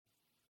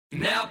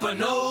Napa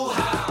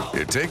know-how.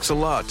 It takes a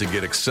lot to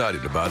get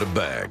excited about a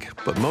bag,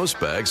 but most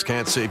bags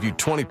can't save you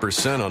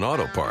 20% on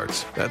auto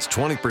parts. That's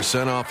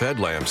 20% off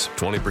headlamps,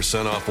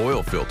 20% off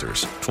oil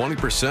filters,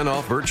 20%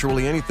 off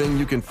virtually anything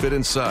you can fit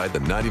inside the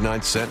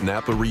 99-cent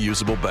Napa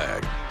reusable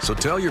bag. So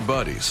tell your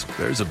buddies,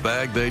 there's a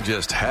bag they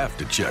just have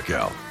to check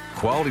out.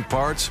 Quality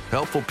parts,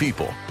 helpful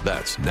people.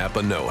 That's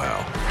Napa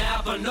know-how.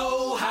 Napa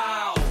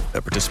know-how.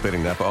 At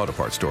participating Napa Auto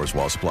Parts stores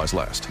while supplies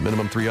last.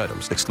 Minimum 3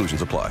 items.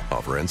 Exclusions apply.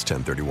 Offer ends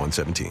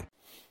 10/31/17.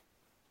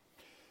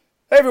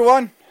 Hey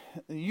everyone,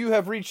 you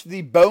have reached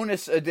the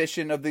bonus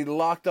edition of the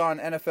Locked On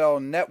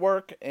NFL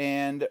Network,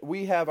 and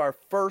we have our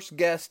first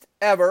guest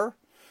ever.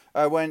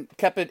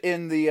 Kept it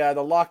in the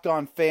Locked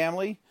On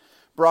family.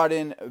 Brought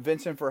in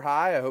Vincent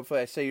Verhei.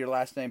 Hopefully I say your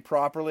last name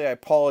properly. I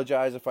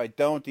apologize if I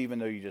don't, even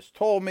though you just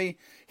told me.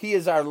 He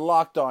is our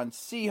Locked On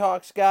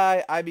Seahawks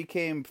guy. I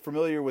became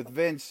familiar with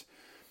Vince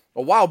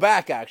a while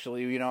back,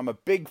 actually. You know, I'm a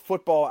big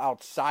Football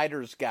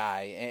Outsiders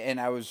guy, and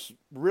I was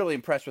really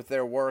impressed with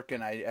their work,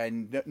 and I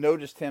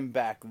noticed him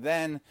back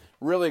then.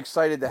 Really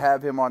excited to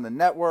have him on the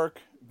network.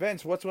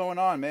 Vince, what's going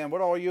on, man? What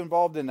all are you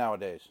involved in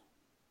nowadays?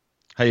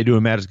 How you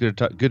doing, Matt? It's good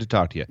to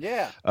talk to you.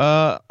 Yeah.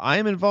 I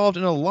am involved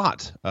in a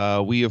lot.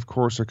 We, of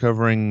course, are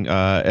covering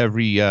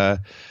every the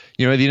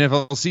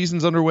NFL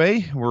season's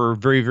underway. We're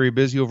very, very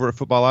busy over at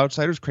Football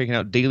Outsiders, cranking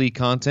out daily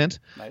content,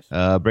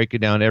 nice.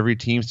 Breaking down every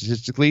team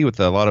statistically with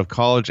a lot of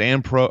college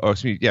and pro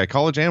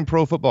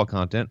football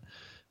content.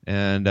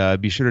 And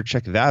be sure to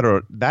check that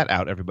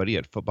out, everybody,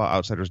 at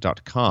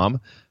footballoutsiders.com.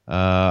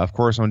 Of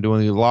course, I'm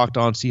doing the Locked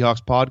On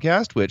Seahawks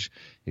podcast, which,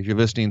 if you're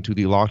listening to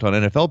the Locked On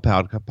NFL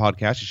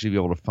podcast, you should be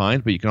able to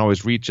find. But you can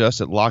always reach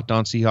us at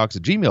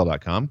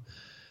lockedonseahawks@gmail.com.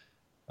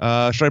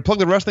 Should I plug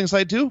the wrestling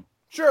site too?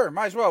 Sure,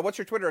 might as well. What's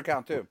your Twitter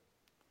account too?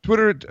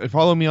 Twitter,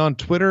 follow me on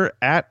Twitter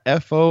at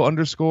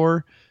FO_VVERHEI,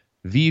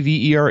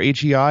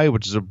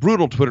 which is a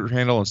brutal Twitter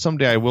handle, and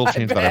someday I will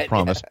change that, I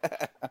promise.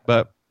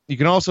 But you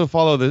can also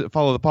follow the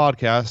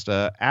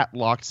podcast at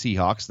Locked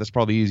Seahawks. That's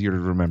probably easier to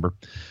remember.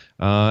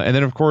 And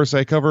then, of course,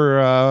 I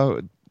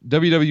cover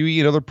WWE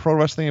and other pro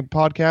wrestling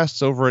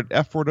podcasts over at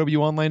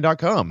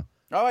f4wonline.com.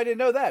 Oh, I didn't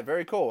know that.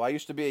 Very cool. I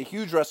used to be a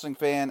huge wrestling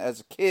fan as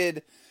a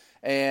kid.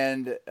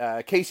 And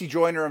Casey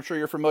Joyner, I'm sure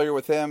you're familiar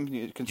with him.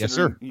 Yes,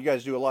 sir. You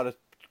guys do a lot of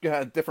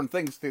different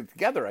things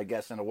together, I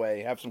guess, in a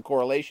way, have some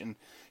correlation.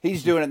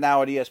 He's doing it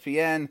now at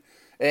ESPN.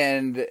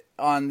 And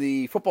on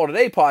the Football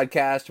Today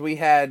podcast, we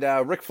had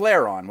Ric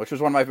Flair on, which was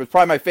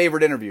probably my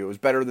favorite interview. It was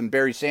better than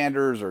Barry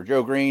Sanders or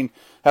Joe Green.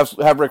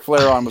 Have Ric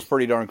Flair on was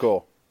pretty darn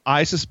cool.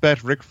 I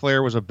suspect Ric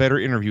Flair was a better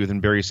interview than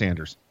Barry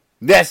Sanders.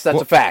 Yes,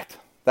 that's a fact.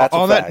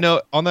 On that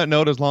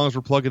note, as long as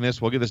we're plugging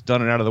this, we'll get this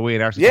done and out of the way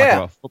and actually talk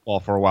about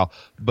football for a while.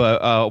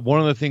 But one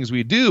of the things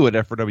we do at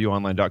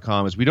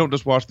f4wonline.com is we don't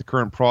just watch the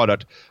current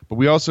product, but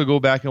we also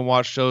go back and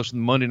watch shows from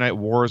the Monday Night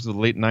Wars of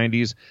the late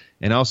 90s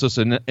and also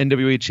some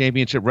NWA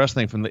Championship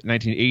Wrestling from the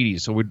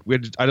 1980s. So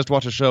I just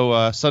watched a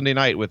show Sunday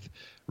night with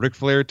Ric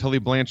Flair, Tully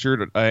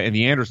Blanchard, and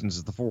the Andersons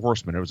as the Four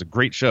Horsemen. It was a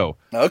great show.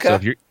 Okay. So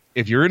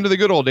if you're into the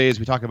good old days,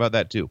 we talk about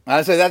that too.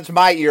 I say that's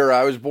my era.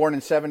 I was born in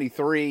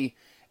 1973.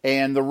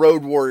 And the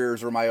Road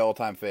Warriors are my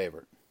all-time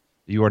favorite.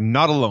 You are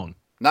not alone.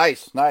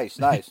 Nice.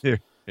 Yeah.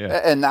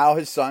 And now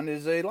his son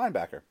is a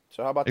linebacker.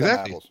 So how about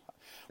that, apples?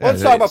 Well,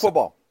 let's talk about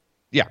football.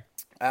 Yeah.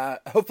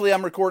 Hopefully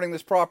I'm recording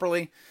this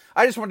properly.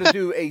 I just wanted to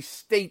do a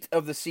state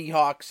of the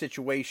Seahawks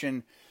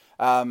situation.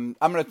 I'm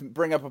going to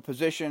bring up a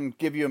position,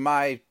 give you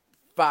my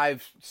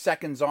 5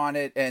 seconds on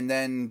it, and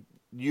then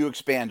you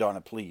expand on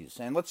it, please.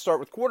 And let's start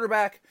with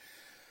quarterback.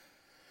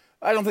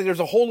 I don't think there's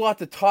a whole lot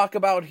to talk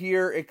about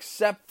here,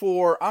 except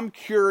for I'm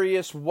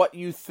curious what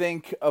you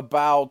think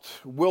about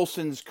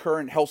Wilson's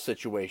current health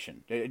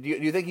situation. Do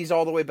you think he's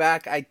all the way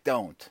back? I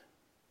don't.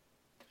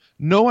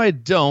 No, I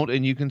don't,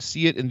 and you can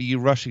see it in the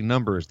rushing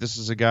numbers. This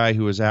is a guy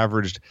who has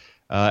averaged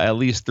at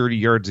least 30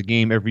 yards a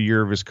game every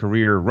year of his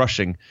career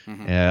rushing,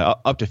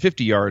 up to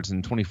 50 yards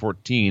in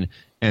 2014.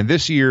 And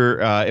this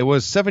year, it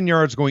was 7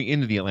 yards going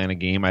into the Atlanta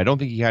game. I don't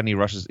think he had any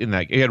rushes in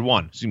that. He had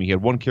one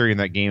carry in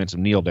that game and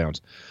some kneel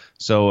downs.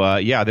 So,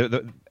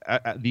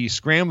 the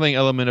scrambling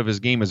element of his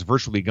game is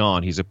virtually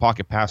gone. He's a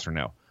pocket passer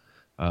now.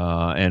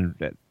 I'm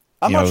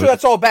not sure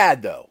that's all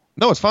bad, though.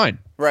 No, it's fine.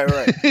 Right.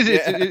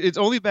 It's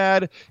only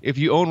bad if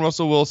you own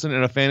Russell Wilson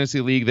in a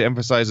fantasy league that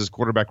emphasizes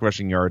quarterback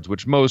rushing yards,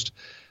 which most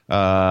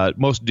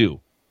do,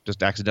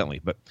 just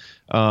accidentally. But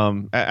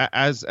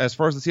as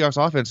far as the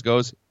Seahawks offense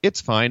goes,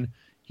 it's fine.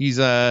 He's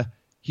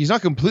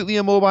not completely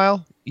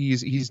immobile.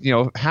 He's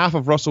half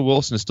of Russell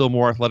Wilson is still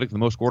more athletic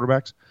than most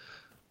quarterbacks.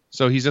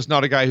 So he's just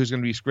not a guy who's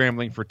going to be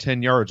scrambling for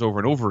 10 yards over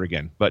and over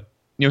again. But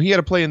he had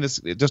a play in this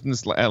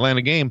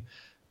Atlanta game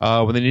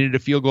when they needed a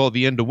field goal at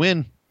the end to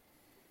win,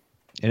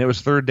 and it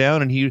was third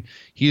down, and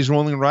he's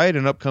rolling right,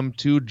 and up come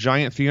 2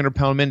 giant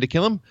 300-pound men to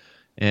kill him.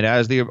 And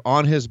as they're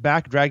on his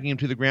back, dragging him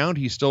to the ground,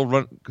 he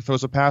still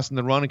throws a pass in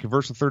the run and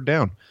converts the third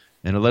down,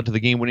 and it led to the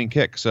game-winning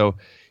kick. So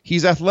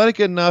he's athletic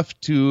enough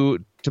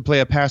to play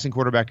a passing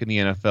quarterback in the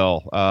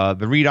NFL.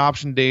 The read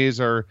option days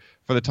are,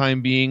 for for the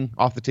time being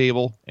off the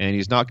table, and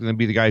he's not going to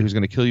be the guy who's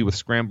going to kill you with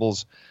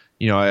scrambles,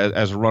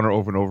 as a runner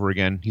over and over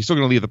again. He's still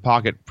going to leave the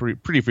pocket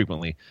pretty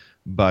frequently.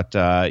 But,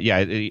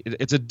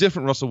 it's a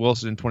different Russell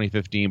Wilson in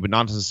 2015, but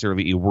not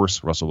necessarily a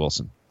worse Russell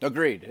Wilson.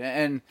 Agreed.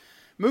 And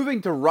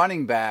moving to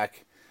running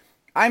back,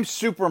 I'm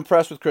super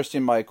impressed with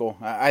Christine Michael.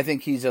 I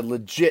think he's a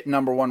legit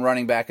number one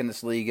running back in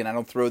this league, and I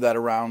don't throw that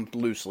around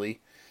loosely.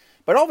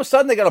 But all of a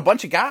sudden, they got a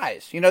bunch of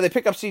guys. They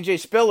pick up C.J.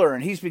 Spiller,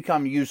 and he's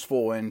become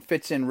useful and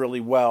fits in really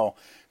well.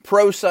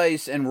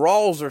 Procise and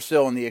Rawls are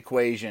still in the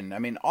equation. I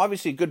mean,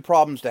 obviously good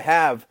problems to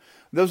have.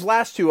 Those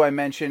last two I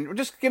mentioned,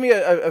 just give me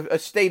a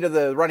state of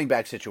the running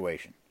back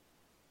situation.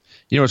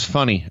 It's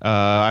funny.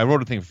 I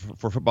wrote a thing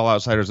for Football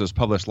Outsiders that was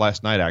published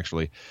last night,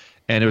 actually.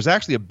 And it was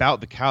actually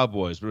about the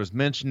Cowboys, but it was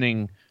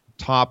mentioning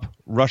top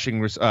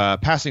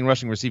passing,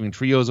 rushing, receiving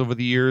trios over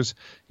the years.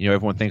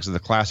 Everyone thinks of the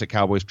classic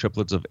Cowboys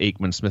triplets of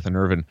Aikman, Smith, and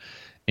Irvin.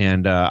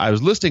 And I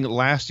was listing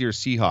last year's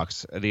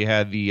Seahawks. They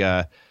had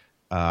the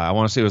I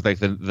want to say it was like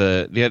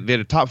they had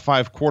a top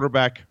 5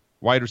 quarterback,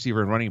 wide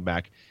receiver, and running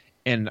back.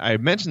 And I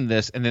mentioned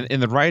this, and then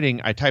in the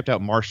writing, I typed out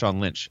Marshawn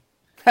Lynch.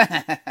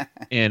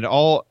 And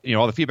all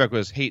the feedback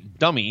was, "Hey,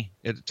 dummy,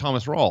 it's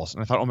Thomas Rawls."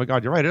 And I thought, "Oh my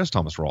God, you're right, it is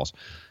Thomas Rawls."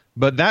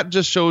 But that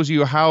just shows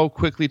you how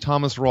quickly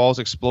Thomas Rawls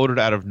exploded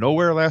out of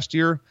nowhere last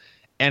year,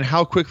 and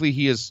how quickly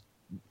he has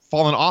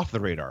fallen off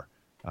the radar.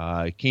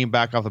 He came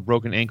back off the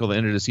broken ankle at the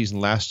end of the season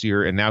last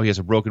year, and now he has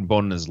a broken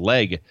bone in his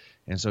leg,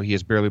 and so he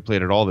has barely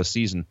played at all this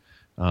season.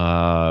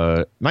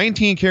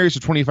 19 carries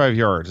for 25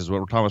 yards is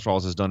what Thomas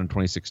Rawls has done in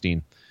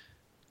 2016.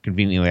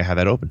 Conveniently, I had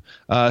that open.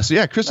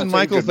 Christian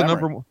Michael's the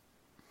number one.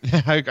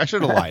 I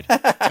should have lied.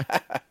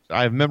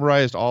 I've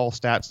memorized all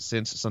stats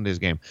since Sunday's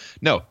game.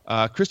 No,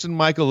 Christian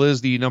Michael is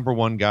the number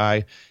one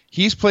guy.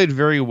 He's played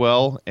very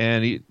well,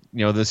 and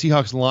the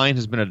Seahawks line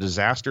has been a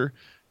disaster.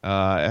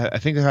 I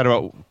think they had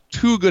about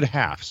 2 good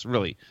halves,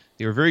 really.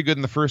 They were very good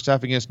in the first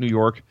half against New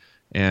York,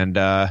 and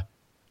I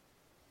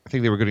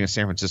think they were good against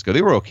San Francisco.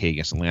 They were okay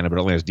against Atlanta, but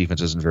Atlanta's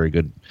defense isn't very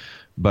good.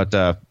 But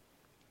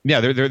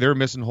they're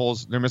missing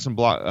holes. They're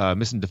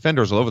missing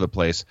defenders all over the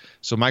place.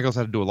 So Michael's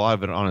had to do a lot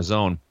of it on his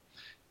own.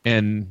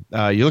 And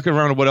you look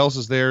around at what else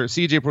is there.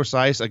 C.J.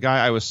 Procise, a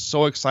guy I was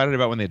so excited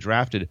about when they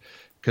drafted,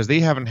 because they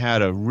haven't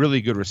had a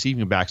really good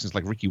receiving back since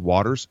like Ricky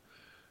Waters.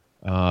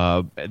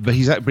 But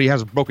he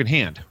has a broken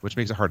hand, which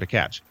makes it hard to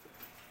catch.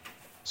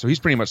 So he's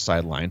pretty much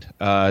sidelined.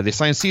 They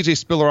signed C.J.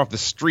 Spiller off the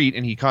street,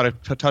 and he caught a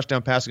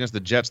touchdown pass against the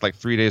Jets like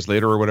 3 days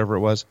later or whatever it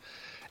was.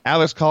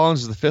 Alex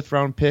Collins is the 5th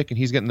round pick, and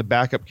he's getting the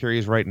backup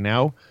carries right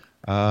now.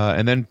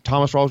 And then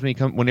Thomas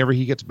Rawls whenever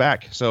he gets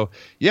back. So,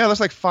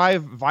 that's like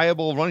 5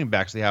 viable running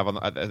backs they have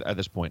at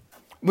this point.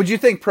 Would you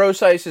think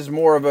Procise is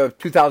more of a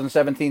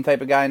 2017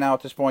 type of guy now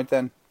at this point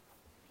then?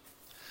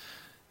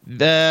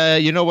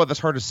 You know what?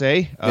 That's hard to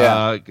say.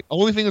 Yeah.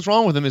 Only thing that's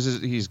wrong with him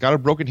is he's got a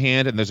broken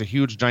hand, and there's a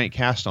huge giant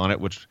cast on it,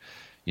 which,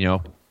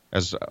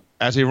 as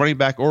a running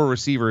back or a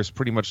receiver is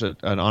pretty much a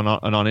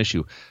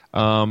non-issue.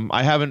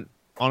 I haven't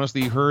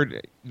honestly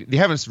heard they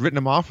haven't written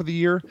him off for the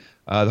year.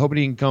 They're hoping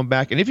he can come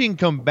back, and if he can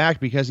come back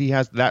because he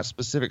has that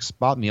specific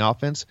spot in the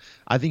offense,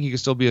 I think he can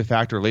still be a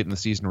factor late in the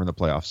season or in the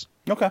playoffs.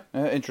 Okay,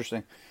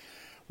 interesting.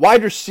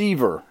 Wide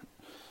receiver.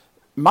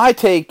 My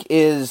take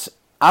is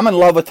I'm in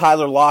love with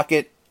Tyler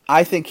Lockett.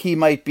 I think he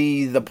might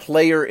be the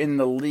player in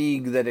the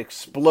league that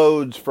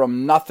explodes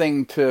from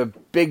nothing to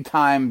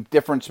big-time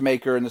difference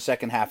maker in the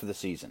second half of the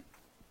season.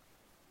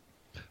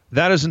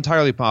 That is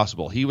entirely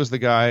possible. He was the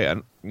guy,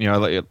 and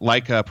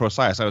like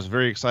Procise, I was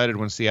very excited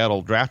when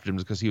Seattle drafted him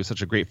because he was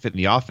such a great fit in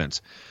the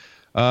offense.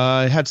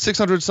 Had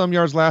 600-some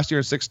yards last year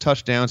and 6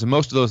 touchdowns, and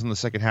most of those in the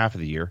second half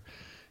of the year.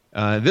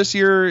 This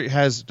year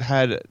has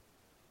had,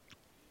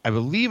 I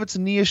believe it's a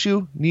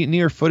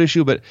knee or foot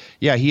issue, but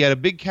yeah, he had a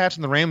big catch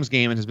in the Rams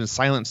game and has been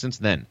silent since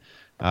then.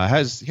 He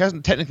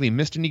hasn't technically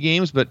missed any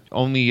games, but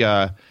only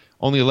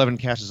 11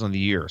 catches on the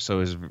year, so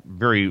is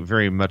very,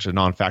 very much a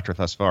non-factor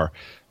thus far.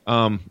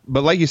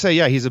 But like you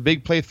say, he's a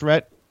big play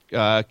threat,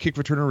 kick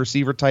returner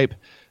receiver type.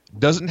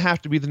 Doesn't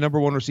have to be the number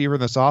one receiver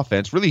in this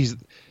offense. Really,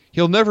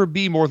 he'll never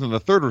be more than the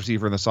 3rd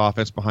receiver in this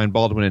offense behind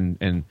Baldwin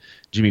and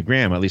Jimmy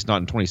Graham, at least not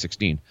in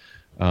 2016.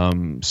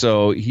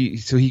 So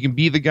he can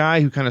be the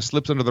guy who kind of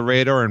slips under the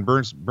radar and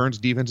burns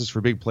defenses for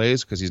big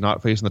plays because he's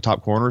not facing the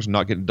top corners and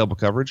not getting double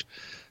coverage.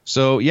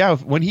 So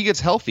when he gets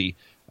healthy,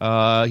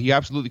 he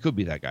absolutely could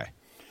be that guy.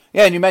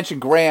 Yeah, and you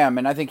mentioned Graham,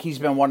 and I think he's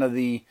been one of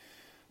the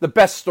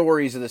best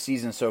stories of the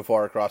season so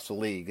far across the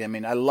league. I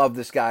mean, I love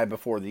this guy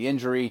before the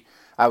injury.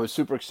 I was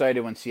super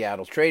excited when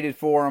Seattle traded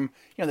for him.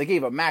 They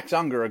gave up Max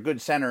Unger, a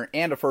good center,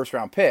 and a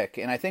first-round pick,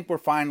 and I think we're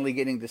finally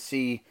getting to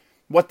see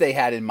what they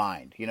had in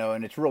mind,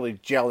 and it's really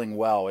gelling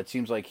well. It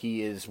seems like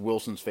he is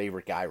Wilson's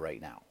favorite guy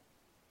right now.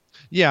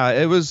 Yeah,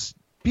 it was.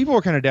 People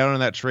were kind of down on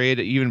that trade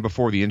even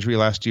before the injury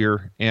last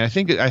year, and I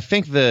think it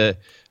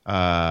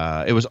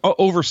was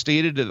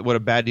overstated what a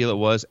bad deal it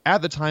was.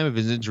 At the time of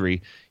his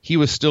injury, he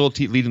was still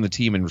leading the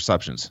team in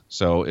receptions,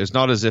 so it's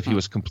not as if he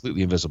was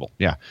completely invisible.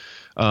 Yeah.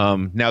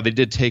 Now they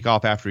did take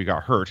off after he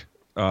got hurt,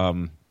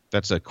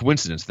 that's a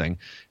coincidence thing. And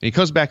he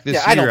comes back this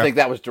year. I don't think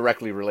that was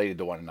directly related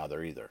to one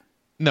another either.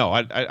 No,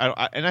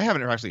 I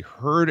haven't actually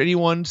heard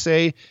anyone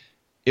say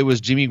it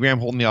was Jimmy Graham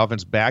holding the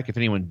offense back. If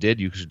anyone did,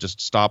 you should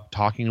just stop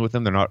talking with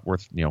them. They're not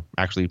worth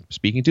actually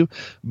speaking to.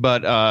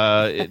 But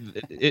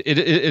it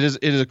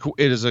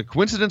is a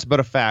coincidence, but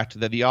a fact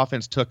that the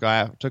offense took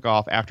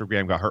off after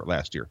Graham got hurt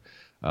last year.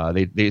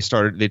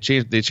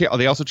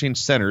 They also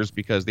changed centers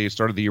because they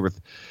started the year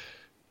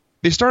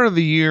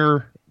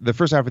the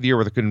first half of the year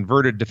with a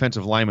converted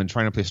defensive lineman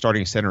trying to play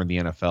starting center in the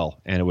NFL,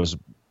 and it was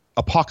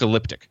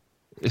apocalyptic.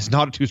 It's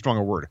not too strong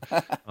a word.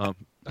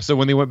 So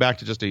when they went back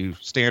to just a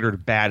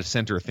standard bad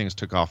center, things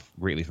took off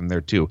greatly from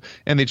there too.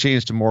 And they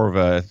changed to more of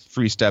a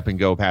 3-step and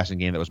go passing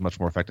game that was much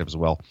more effective as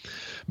well.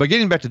 But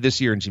getting back to this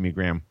year in Jimmy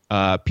Graham,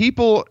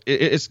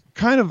 it's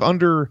kind of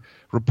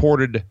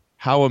underreported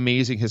how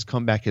amazing his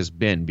comeback has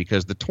been,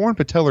 because the torn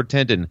patellar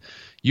tendon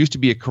used to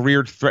be a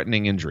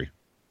career-threatening injury.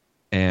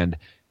 And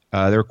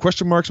there were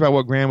question marks about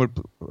what Graham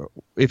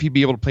if he'd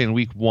be able to play in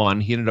week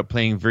 1. He ended up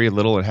playing very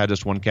little and had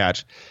just one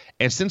catch.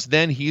 And since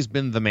then, he's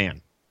been the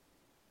man.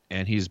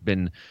 And he's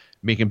been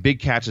making big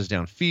catches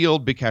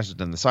downfield, big catches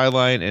down the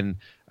sideline, and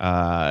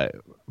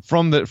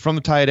from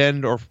the tight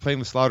end or playing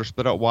the slot or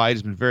split out wide,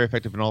 he's been very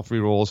effective in all 3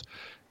 roles.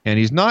 And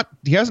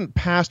he hasn't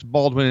passed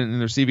Baldwin in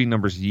the receiving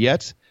numbers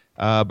yet,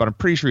 but I'm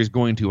pretty sure he's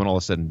going to when all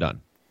is said and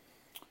done.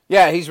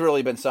 Yeah, he's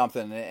really been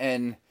something.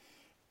 And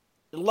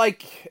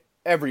like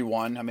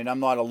everyone, I mean,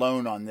 I'm not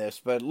alone on this,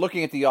 but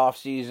looking at the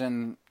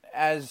offseason,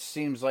 as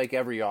seems like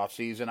every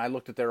offseason, I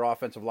looked at their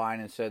offensive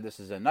line and said, this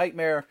is a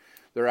nightmare.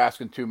 They're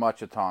asking too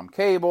much of Tom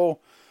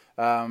Cable.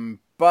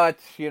 But,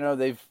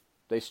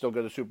 they still go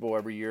to the Super Bowl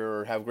every year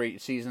or have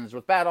great seasons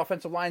with bad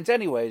offensive lines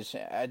anyways.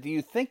 Do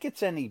you think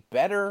it's any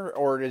better,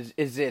 or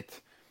is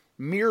it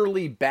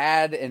merely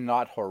bad and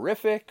not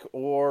horrific,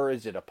 or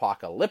is it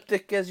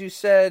apocalyptic, as you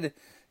said?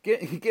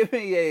 Give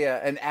me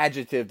an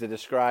adjective to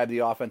describe the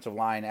offensive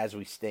line as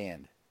we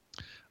stand.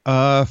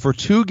 For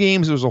 2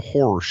 games, it was a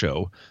horror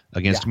show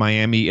against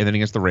Miami and then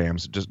against the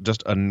Rams.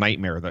 Just a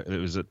nightmare.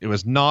 It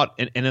was not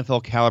an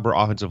NFL caliber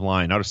offensive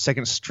line, not a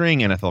second string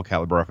NFL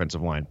caliber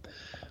offensive line.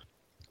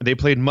 They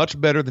played much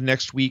better the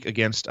next week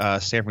against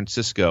San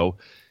Francisco.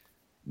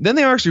 Then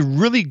they were actually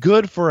really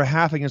good for a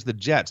half against the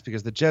Jets,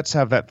 because the Jets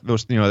have they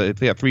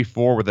play at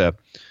 3-4 with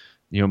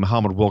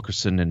Muhammad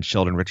Wilkerson and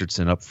Sheldon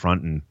Richardson up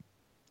front, and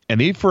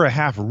they for a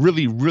half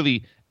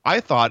really,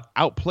 I thought,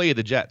 outplayed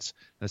the Jets.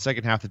 In the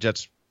second half, the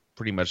Jets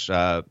pretty much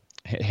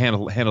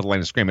handled the line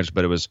of scrimmage,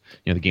 but it was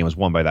the game was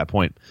won by that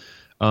point.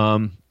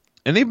 And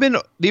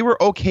they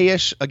were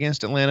okay-ish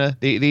against Atlanta.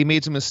 They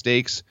made some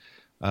mistakes.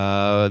 They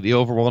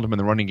overwhelmed them in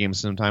the running game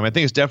sometime. I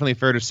think it's definitely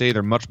fair to say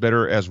they're much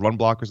better as run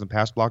blockers than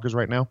pass blockers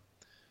right now.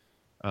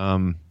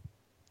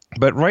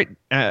 But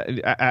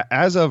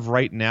as of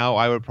right now,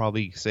 I would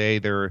probably say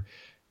they're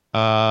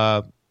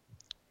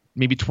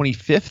maybe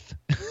 25th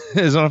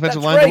as an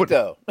offensive line. That's great,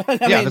 though.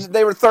 I mean,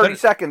 they were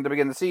 32nd to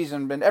begin the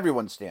season in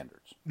everyone's standards.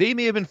 They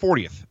may have been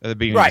 40th at the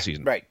beginning of the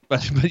season. Right.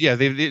 But yeah,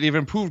 they've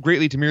improved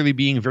greatly to merely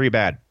being very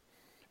bad.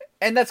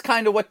 And that's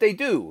kind of what they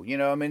do.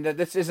 I mean,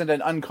 this isn't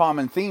an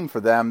uncommon theme for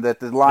them, that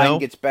the line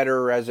gets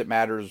better as it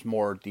matters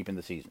more deep in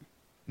the season.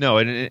 No,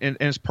 and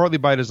it's partly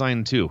by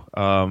design, too.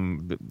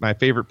 My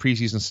favorite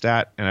preseason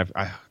stat, and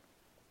I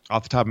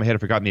off the top of my head,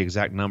 I've forgotten the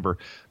exact number,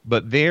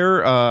 but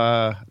their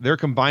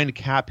combined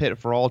cap hit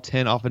for all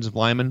 10 offensive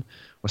linemen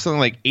was something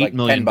like $8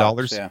 million.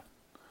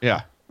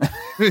 Yeah.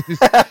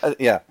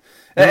 Yeah.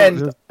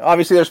 And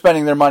obviously they're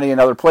spending their money in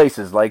other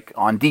places, like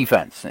on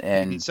defense.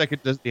 And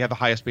they have the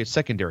highest paid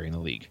secondary in the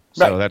league.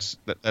 So that's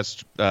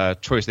a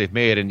choice they've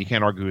made, and you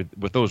can't argue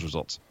with those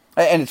results.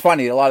 And it's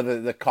funny, a lot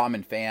of the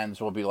common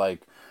fans will be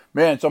like,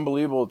 man, it's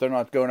unbelievable that they're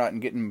not going out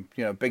and getting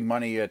big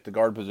money at the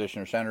guard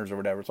position or centers or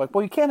whatever. It's like,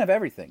 well, you can't have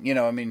everything.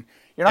 I mean,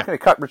 you're not going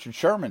to cut Richard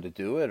Sherman to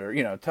do it, or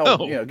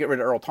get rid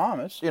of Earl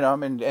Thomas.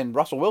 And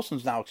Russell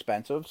Wilson's now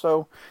expensive,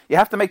 so you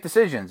have to make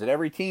decisions. And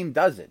every team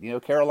does it.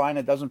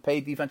 Carolina doesn't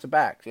pay defensive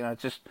backs.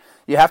 It's just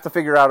you have to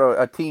figure out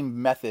a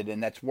team method,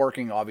 and that's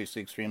working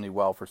obviously extremely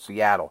well for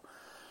Seattle.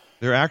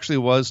 There actually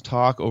was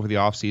talk over the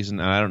offseason,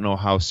 and I don't know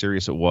how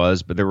serious it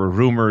was, but there were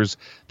rumors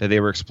that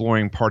they were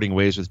exploring parting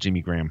ways with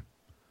Jimmy Graham.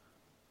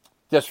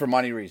 Just for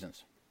money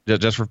reasons.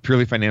 Just for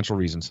purely financial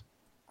reasons.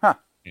 Huh.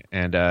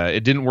 And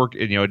it didn't work.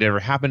 It never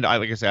happened.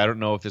 Like I said, I don't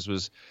know if this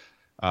was.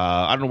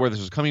 I don't know where this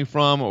was coming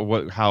from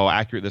or how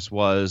accurate this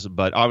was,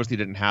 but obviously it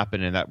didn't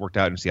happen, and that worked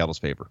out in Seattle's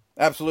favor.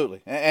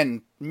 Absolutely,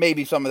 and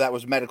maybe some of that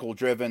was medical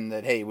driven.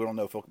 That hey, we don't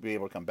know if he'll be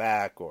able to come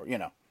back, or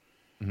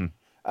Mm-hmm.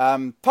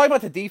 Talking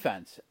about the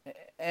defense,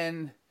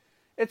 and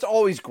it's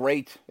always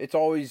great. It's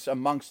always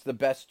amongst the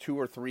best 2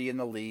 or 3 in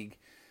the league,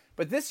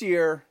 but this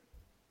year,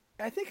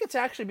 I think it's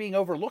actually being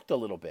overlooked a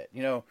little bit.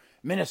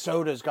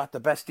 Minnesota's got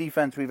the best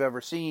defense we've ever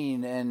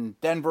seen, and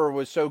Denver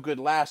was so good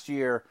last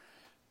year.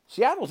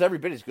 Seattle's every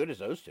bit as good as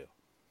those two.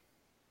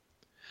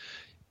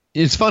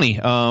 It's funny.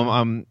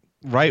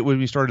 Right when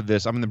we started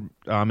this, I'm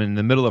in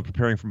the middle of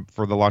preparing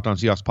for the Locked On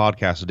Seahawks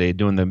podcast today,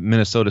 doing the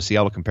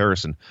Minnesota-Seattle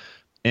comparison.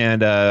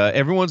 And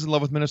everyone's in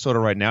love with Minnesota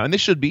right now, and they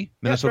should be.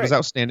 Minnesota's right.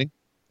 outstanding,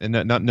 and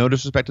no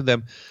disrespect to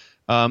them.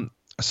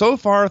 So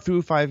far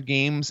through 5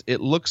 games,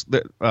 it looks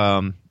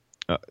that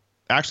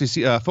actually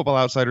Football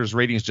Outsiders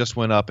ratings just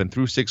went up, and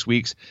through 6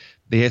 weeks,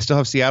 they still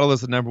have Seattle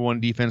as the number 1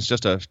 defense,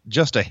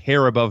 just a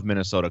hair above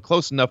Minnesota,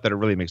 close enough that it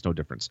really makes no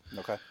difference.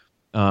 Okay.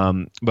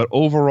 But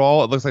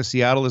overall, it looks like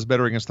Seattle is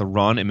better against the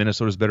run, and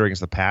Minnesota is better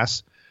against the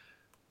pass.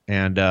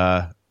 And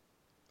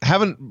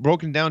haven't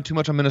broken down too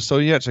much on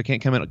Minnesota yet, so I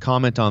can't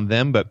comment on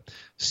them. But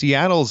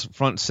Seattle's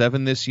front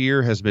 7 this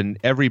year has been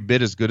every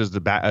bit as good as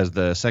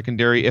the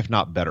secondary, if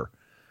not better.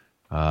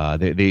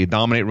 They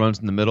dominate runs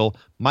in the middle.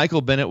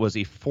 Michael Bennett was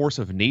a force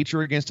of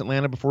nature against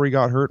Atlanta before he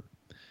got hurt.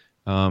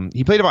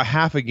 He played about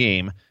half a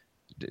game,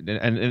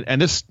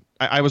 and this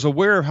I was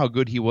aware of how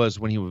good he was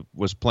when he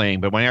was playing,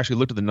 but when I actually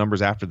looked at the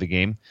numbers after the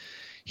game,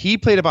 he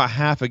played about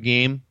half a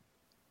game.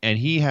 And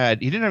he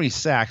didn't have any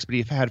sacks, but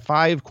he had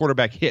 5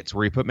 quarterback hits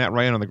where he put Matt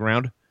Ryan on the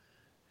ground.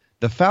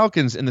 The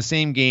Falcons in the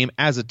same game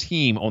as a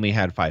team only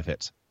had 5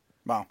 hits.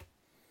 Wow.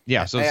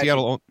 Yeah, so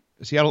Seattle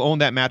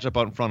owned that matchup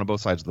out in front on both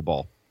sides of the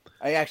ball.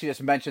 I actually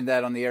just mentioned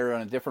that on the air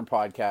on a different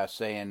podcast,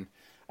 saying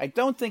I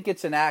don't think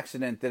it's an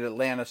accident that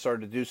Atlanta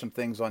started to do some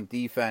things on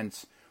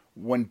defense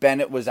when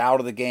Bennett was out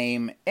of the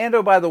game. And,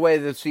 oh, by the way,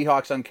 the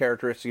Seahawks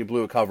uncharacteristically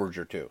blew a coverage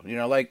or two.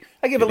 Like,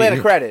 I give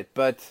Atlanta credit,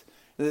 but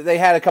they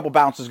had a couple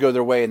bounces go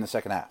their way in the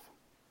second half.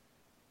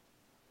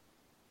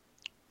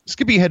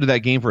 Skipping ahead to that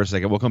game for a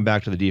second, we'll come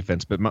back to the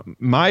defense. But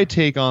my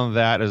take on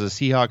that as a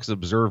Seahawks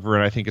observer,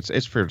 and I think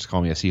it's fair to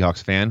call me a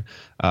Seahawks fan.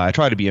 I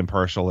try to be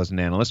impartial as an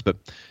analyst, but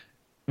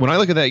when I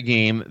look at that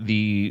game,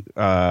 in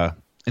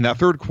that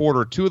third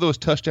quarter, 2 of those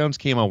touchdowns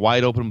came on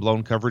wide open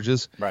blown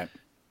coverages. Right.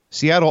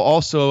 Seattle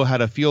also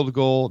had a field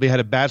goal. They had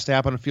a bad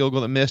snap on a field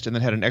goal that missed, and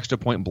then had an extra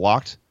point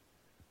blocked.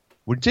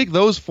 When you take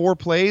those 4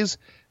 plays,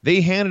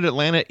 they handed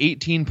Atlanta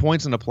 18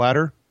 points on a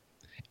platter,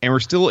 and were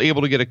still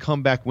able to get a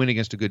comeback win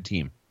against a good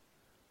team.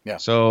 Yeah.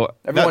 So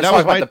everyone's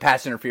talking about the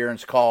pass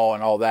interference call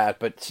and all that,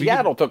 but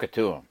Seattle took it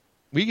to them.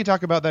 We can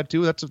talk about that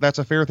too. That's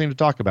a fair thing to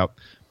talk about.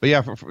 But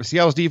yeah, for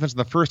Seattle's defense in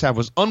the first half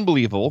was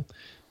unbelievable.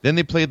 Then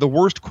they played the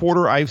worst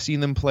quarter I've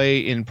seen them play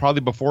in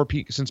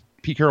probably since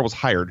Pete Carroll was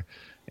hired,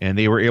 and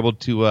they were able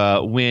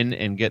to win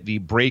and get the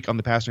break on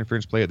the pass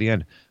interference play at the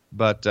end.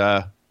 But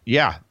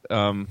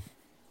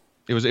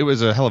It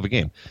was a hell of a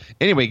game.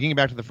 Anyway, getting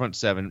back to the front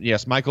 7,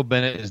 yes, Michael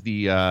Bennett is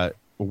the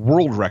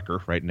world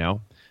wrecker right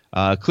now.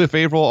 Cliff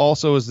Averill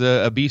also is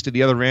a beast at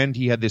the other end.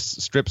 He had this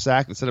strip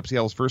sack that set up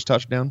Seattle's first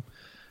touchdown.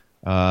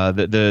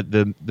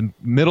 The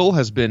middle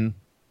has been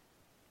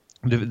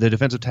the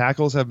defensive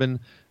tackles have been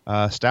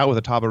stout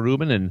with Ataba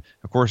Rubin, and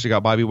of course you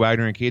got Bobby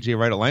Wagner and KJ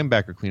Wright at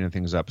linebacker cleaning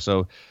things up.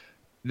 So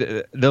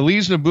the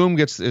Legion of Boom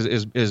gets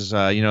is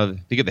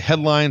they get the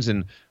headlines,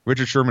 and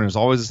Richard Sherman is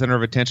always the center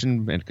of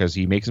attention because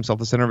he makes himself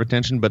the center of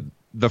attention. But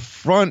the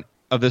front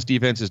of this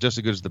defense is just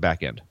as good as the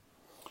back end.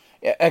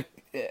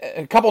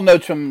 A couple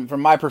notes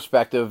from my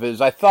perspective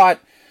is I thought,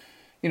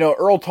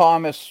 Earl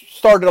Thomas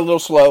started a little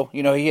slow.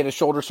 He had a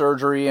shoulder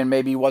surgery and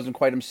maybe he wasn't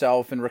quite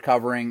himself in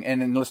recovering.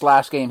 And in this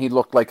last game, he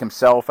looked like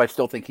himself. I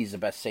still think he's the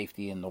best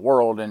safety in the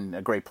world and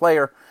a great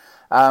player.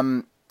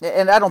 And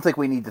I don't think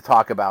we need to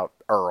talk about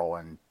Earl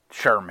and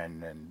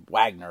Sherman and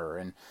Wagner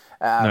and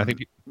No, I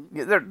think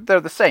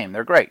they're the same.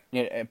 They're great.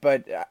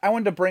 But I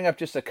wanted to bring up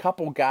just a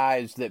couple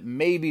guys that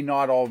maybe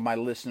not all of my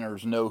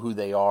listeners know who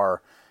they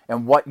are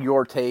and what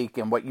your take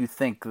and what you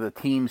think the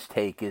team's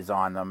take is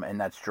on them. And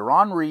that's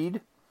Jerron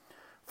Reed,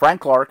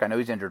 Frank Clark, I know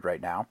he's injured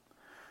right now,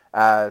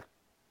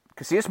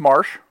 Cassius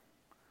Marsh,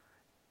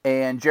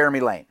 and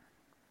Jeremy Lane.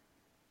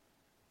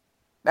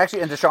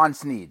 Actually, and Deshaun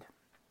Sneed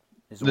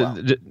as well.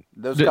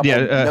 Those couple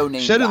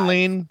no-name Shed guys.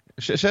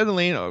 and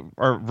Lane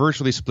are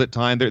virtually split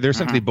time. They're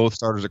essentially both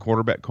starters at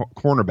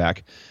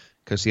cornerback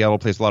because Seattle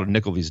plays a lot of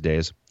nickel these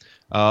days.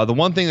 The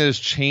one thing that has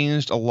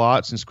changed a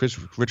lot since Chris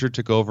Richard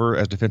took over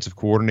as defensive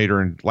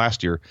coordinator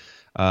last year,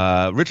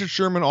 Richard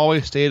Sherman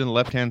always stayed on the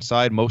left-hand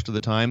side most of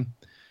the time.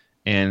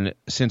 And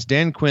since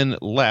Dan Quinn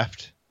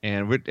left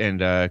and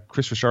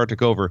Chris Richard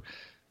took over,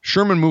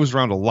 Sherman moves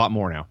around a lot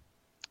more now.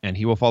 And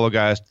he will follow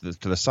guys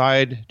to the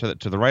side, to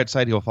the right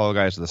side. He will follow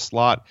guys to the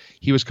slot.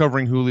 He was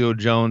covering Julio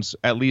Jones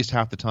at least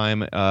half the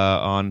time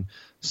on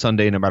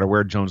Sunday, no matter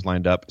where Jones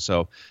lined up.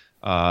 So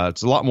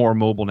it's a lot more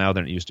mobile now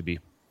than it used to be.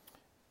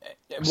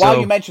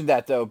 You mentioned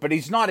that, though, but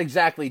he's not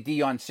exactly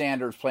Deion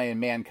Sanders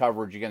playing man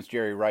coverage against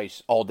Jerry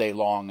Rice all day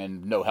long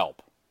and no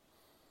help.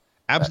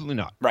 Absolutely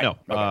not. Right. No.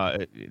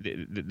 Okay.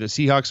 The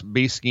Seahawks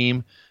base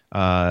scheme,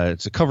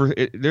 it's a cover.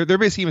 Their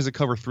base scheme is a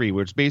cover 3,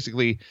 which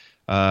basically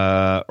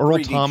Earl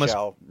Thomas.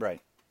 Right.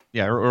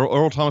 Yeah,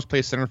 Earl Thomas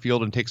plays center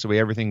field and takes away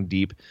everything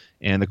deep,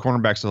 and the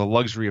cornerbacks have the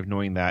luxury of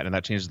knowing that, and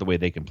that changes the way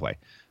they can play.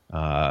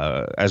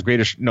 As great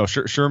as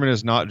Sherman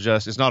is not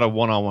just, it's not a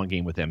one-on-one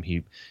game with him.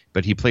 He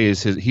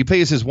plays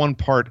his one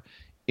part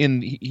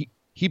in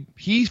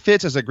he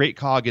fits as a great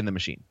cog in the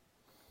machine.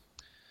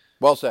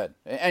 Well said.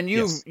 And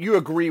you Yes.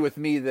 agree with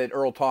me that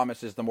Earl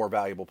Thomas is the more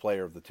valuable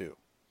player of the two.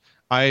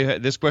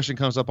 This question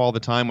comes up all the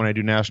time when I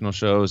do national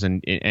shows,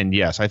 and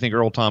yes, I think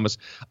Earl Thomas.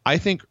 I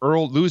think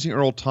losing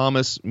Earl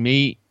Thomas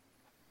he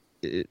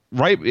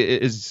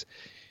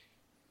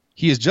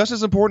is just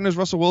as important as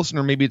Russell Wilson,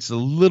 or maybe it's a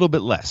little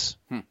bit less.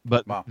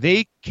 But Wow.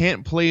 they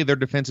can't play their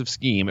defensive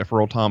scheme if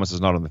Earl Thomas is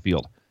not on the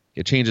field.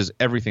 It changes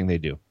everything they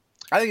do.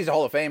 I think he's a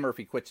Hall of Famer if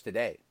he quits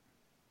today.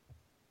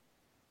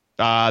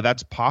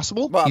 That's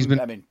possible. Well,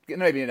 I mean,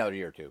 maybe another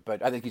year or two,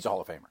 but I think he's a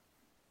Hall of Famer.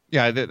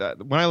 Yeah,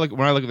 when I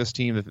look at this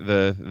team,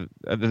 the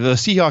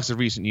Seahawks of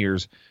recent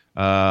years,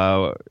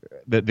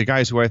 the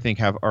guys who I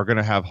think are going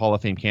to have Hall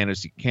of Fame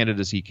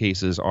candidacy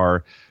cases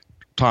are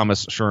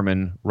Thomas,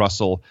 Sherman,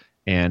 Russell,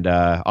 and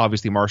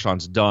obviously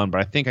Marshawn's done. But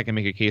I think I can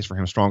make a case for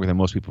him stronger than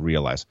most people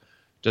realize,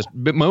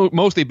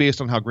 mostly based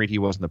on how great he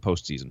was in the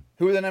postseason.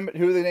 Who are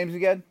the names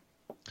again?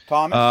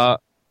 Thomas?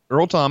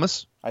 Earl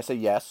Thomas. I say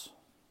yes.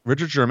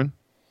 Richard Sherman.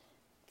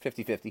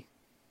 50-50.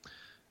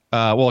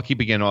 Well, keep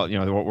again.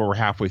 We're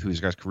halfway through these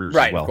guys' careers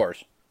Right, as well. of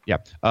course. Yeah.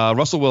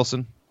 Russell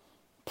Wilson.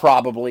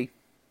 Probably.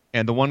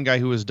 And the one guy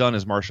who is done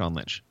is Marshawn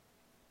Lynch.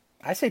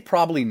 I say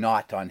probably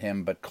not on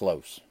him, but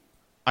close.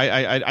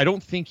 I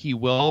don't think he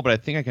will, but I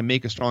think I can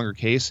make a stronger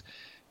case.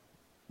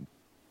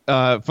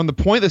 From the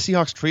point the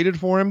Seahawks traded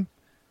for him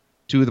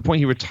to the point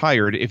he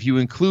retired, if you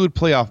include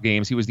playoff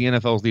games, he was the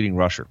NFL's leading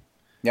rusher.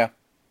 Yeah.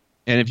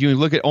 And if you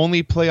look at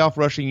only playoff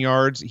rushing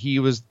yards, he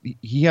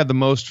had the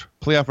most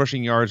playoff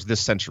rushing yards this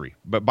century,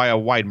 but by a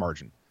wide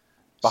margin.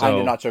 Behind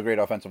a not so great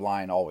offensive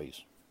line, always.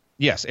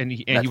 Yes, and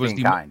he was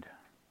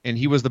and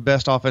he was the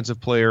best offensive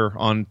player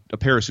on a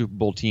pair of Super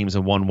Bowl teams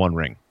and won one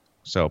ring.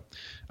 So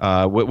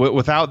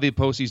without the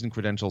postseason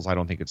credentials, I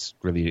don't think it's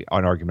really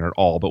an argument at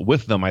all. But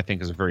with them, I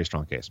think is a very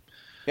strong case.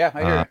 Yeah,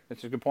 I hear you.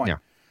 That's a good point. Yeah.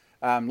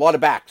 A lot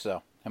of backs,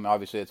 though. I mean,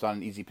 obviously, it's not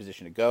an easy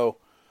position to go.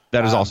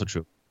 That is also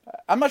true.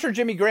 I'm not sure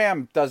Jimmy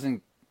Graham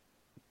doesn't.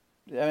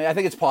 I mean, I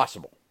think it's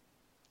possible.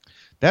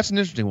 That's an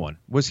interesting one.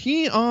 Was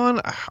he on?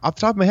 Off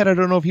the top of my head, I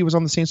don't know if he was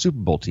on the same Super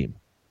Bowl team.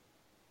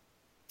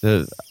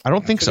 I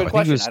don't think so. Good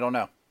question. I don't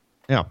know.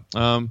 Yeah.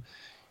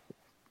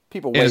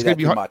 People weigh that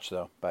too much,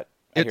 though. But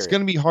it's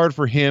going to be hard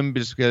for him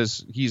just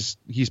because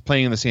he's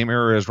playing in the same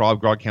era as Rob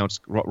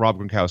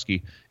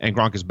Gronkowski, and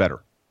Gronk is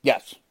better.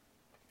 Yes.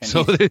 And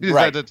so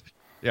right.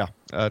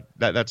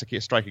 That's a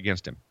strike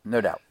against him.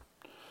 No doubt.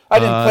 I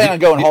didn't plan on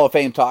going Hall of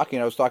Fame talk.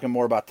 I was talking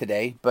more about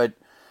today. But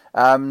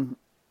how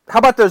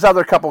about those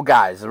other couple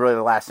guys? Really,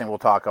 the last thing we'll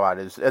talk about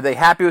is, are they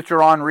happy with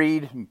Jarran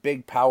Reed?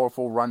 Big,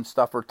 powerful, run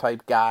stuffer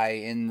type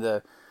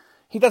guy.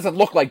 He doesn't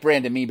look like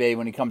Brandon Mebane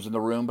when he comes in the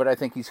room, but I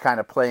think he's kind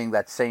of playing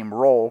that same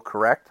role,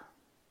 correct?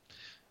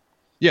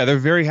 Yeah, they're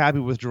very happy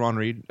with Jarran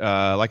Reed.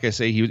 Like I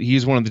say,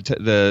 he's one of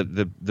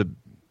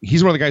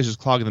he's one of the guys who's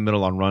clogging the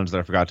middle on runs that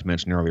I forgot to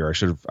mention earlier. I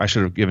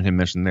should have given him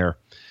mention there.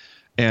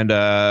 And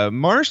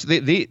Marsh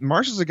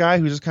is a guy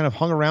who just kind of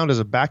hung around as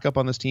a backup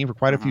on this team for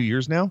quite a few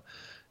years now,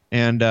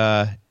 and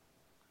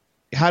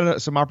had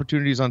some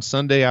opportunities on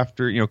Sunday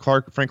after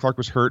Frank Clark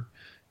was hurt,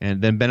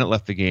 and then Bennett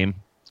left the game.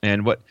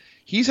 And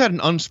he's had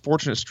an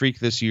unfortunate streak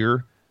this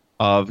year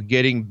of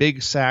getting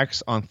big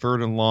sacks on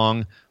 3rd and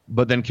long,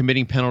 but then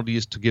committing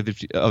penalties to give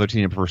the other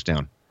team a first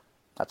down.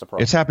 That's a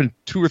problem. It's happened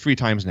 2 or 3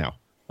 times now,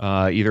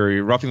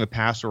 either roughing the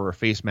passer or a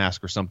face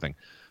mask or something,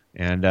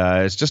 and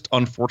it's just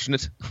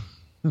unfortunate.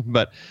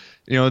 But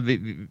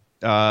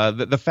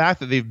the fact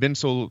that they've been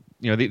so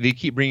they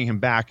keep bringing him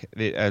back.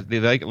 They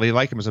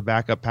like him as a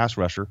backup pass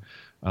rusher.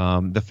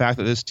 The fact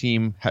that this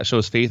team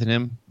shows faith in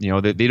him,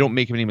 they don't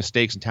make any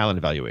mistakes in talent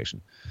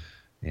evaluation,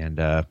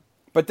 and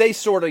but they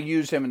sort of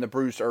use him in the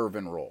Bruce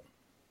Irvin role.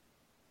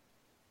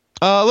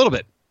 A little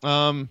bit.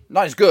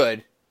 Not as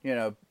good,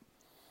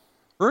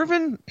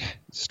 Irvin,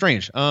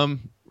 strange.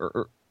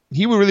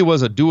 He really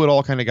was a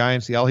do-it-all kind of guy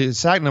in Seattle. His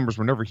sack numbers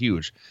were never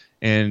huge,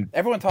 and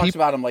everyone talks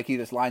about him like he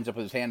just lines up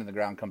with his hand in the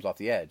ground, and comes off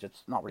the edge.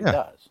 It's not what he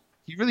does.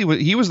 He really was.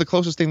 He was the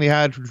closest thing they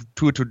had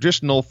to a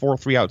traditional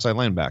 4-3 outside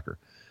linebacker.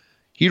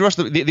 He'd rush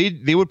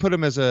they would put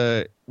him as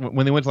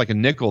when they went to like a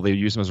nickel, they would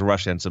use him as a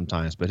rush end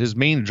sometimes. But his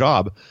main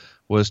job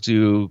was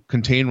to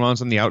contain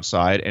runs on the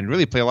outside and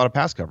really play a lot of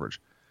pass coverage.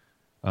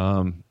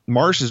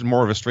 Marsh is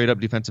more of a straight up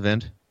defensive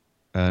end.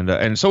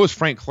 And so is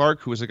Frank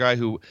Clark, who was a guy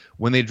who,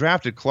 when they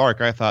drafted Clark,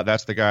 I thought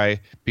that's the guy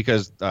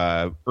because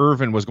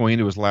Irvin was going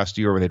into his last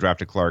year when they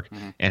drafted Clark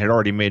and had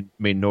already made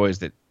noise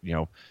that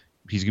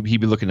he'd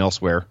be looking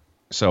elsewhere.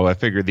 So I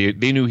figured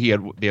they knew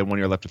they had 1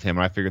 year left with him,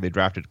 and I figured they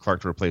drafted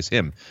Clark to replace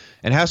him.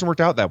 And it hasn't worked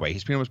out that way.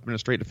 He's pretty much been a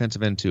straight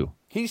defensive end too.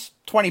 He's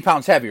 20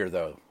 pounds heavier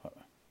though.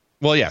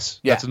 Well,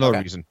 yes, that's another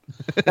reason.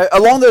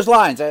 Along those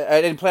lines,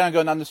 I didn't plan on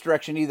going down this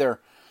direction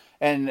either.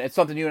 And it's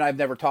something you and I have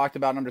never talked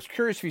about, and I'm just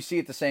curious if you see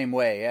it the same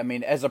way. I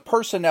mean, as a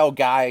personnel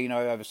guy,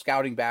 I have a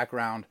scouting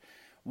background.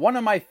 One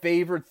of my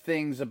favorite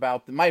things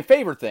about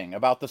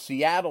the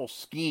Seattle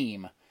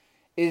scheme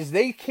is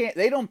they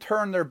don't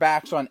turn their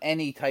backs on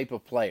any type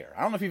of player.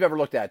 I don't know if you've ever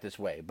looked at it this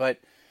way, but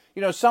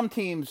some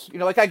teams,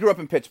 like I grew up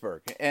in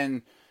Pittsburgh,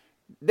 and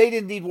they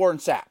didn't need Warren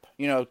Sapp.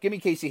 Give me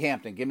Casey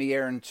Hampton, give me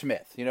Aaron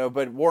Smith.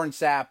 But Warren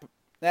Sapp,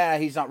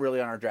 he's not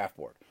really on our draft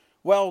board.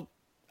 Well,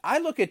 I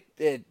look at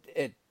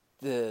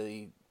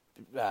the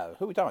who are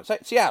we talking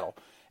about? Seattle,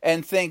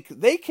 and think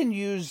they can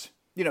use,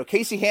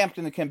 Casey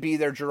Hampton can be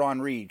their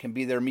Jerron Reed, can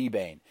be their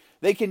Mebane.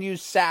 They can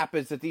use Sapp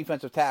as the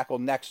defensive tackle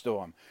next to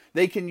him.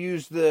 They can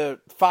use the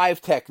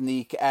 5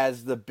 technique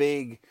as the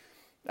big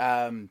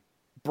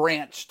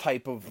branch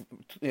type of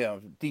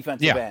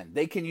defensive end.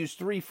 They can use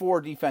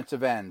 3-4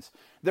 defensive ends.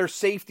 Their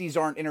safeties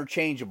aren't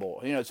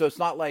interchangeable. So it's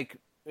not like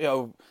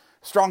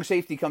strong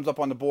safety comes up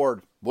on the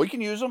board. We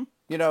can use them.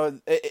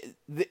 Even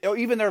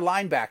their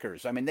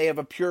linebackers. I mean, they have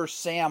a pure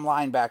Sam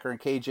linebacker in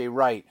KJ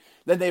Wright.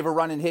 Then they have a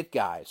run and hit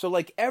guy. So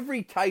like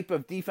every type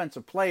of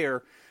defensive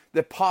player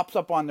that pops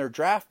up on their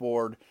draft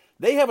board,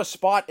 they have a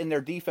spot in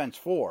their defense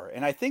for.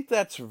 And I think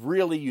that's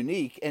really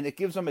unique, and it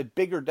gives them a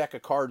bigger deck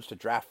of cards to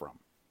draft from.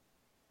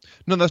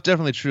 No, that's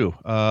definitely true.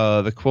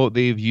 The quote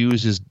they've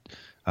used is,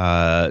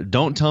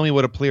 don't tell me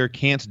what a player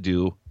can't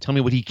do. Tell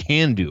me what he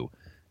can do,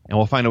 and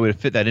we'll find a way to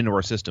fit that into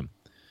our system.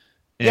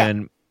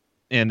 And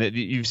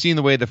you've seen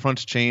the way the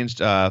front's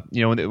changed.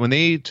 When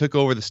they took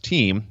over this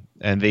team,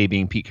 and they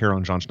being Pete Carroll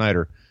and John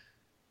Schneider,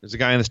 there's a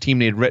guy on this team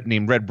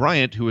named Red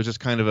Bryant who was just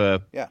kind of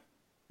a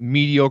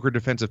mediocre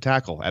defensive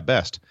tackle at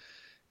best.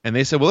 And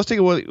they said, well,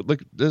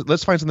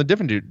 let's find something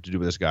different to do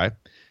with this guy.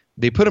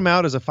 They put him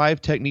out as a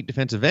 5 technique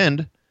defensive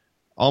end,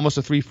 almost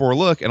a 3-4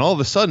 look, and all of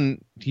a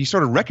sudden he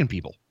started wrecking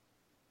people.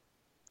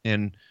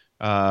 And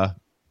I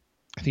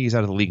think he's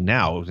out of the league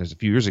now. It was a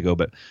few years ago,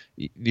 but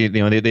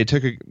they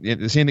took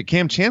the same that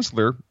Cam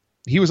Chancellor.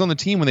 He was on the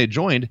team when they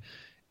joined,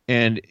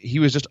 and he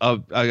was just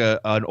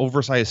an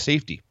oversized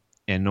safety,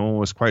 and no one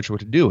was quite sure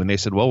what to do. And they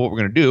said, well, what we're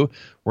going to do,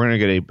 we're going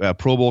to get a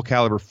Pro Bowl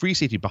caliber free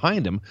safety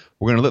behind him.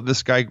 We're going to let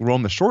this guy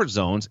roam the short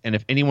zones, and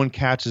if anyone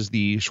catches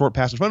the short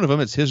pass in front of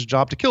him, it's his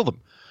job to kill them.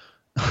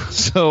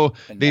 So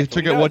they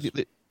took out what.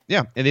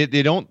 Yeah, and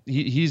they don't.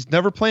 He's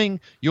never playing.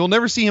 You'll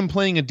never see him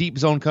playing a deep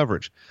zone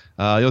coverage.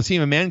 You'll see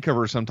him in man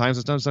coverage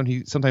sometimes.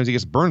 Sometimes he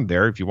gets burned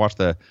there. If you watch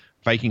the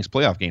Vikings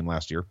playoff game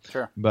last year,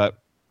 sure. But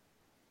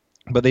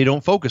they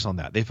don't focus on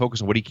that. They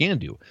focus on what he can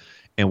do,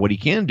 and what he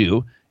can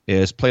do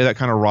is play that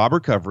kind of robber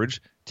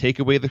coverage, take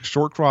away the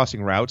short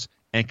crossing routes,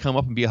 and come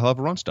up and be a hell of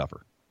a run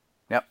stuffer.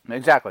 Yep,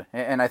 exactly.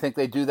 And I think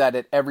they do that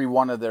at every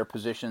one of their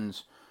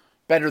positions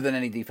better than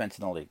any defense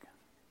in the league.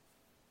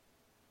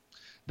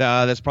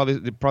 That's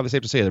probably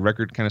safe to say. The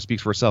record kind of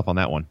speaks for itself on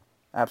that one.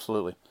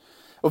 Absolutely.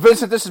 Well,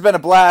 Vincent, this has been a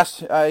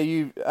blast.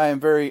 I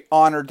am very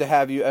honored to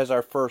have you as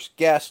our first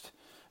guest.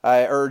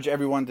 I urge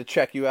everyone to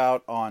check you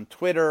out on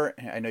Twitter.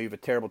 I know you have a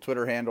terrible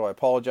Twitter handle. I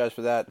apologize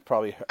for that.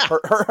 Probably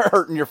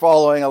hurting your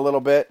following a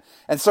little bit.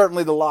 And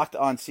certainly the Locked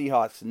On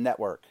Seahawks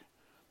network.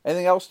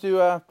 Anything else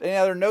any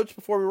other notes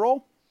before we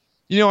roll?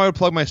 I would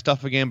plug my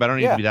stuff again, but I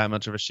don't need to be that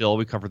much of a shill.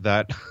 We covered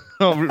that.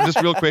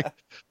 Just real quick,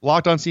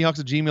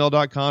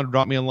 LockedOnSeahawks@gmail.com.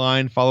 Drop me a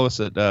line. Follow us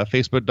at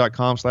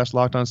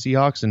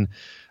Facebook.com/LockedOnSeahawks and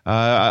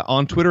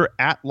on Twitter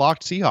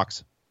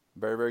 @LockedSeahawks.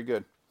 Very, very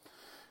good.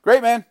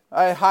 Great, man.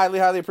 I highly,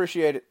 highly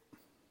appreciate it.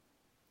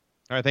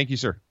 All right. Thank you,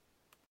 sir.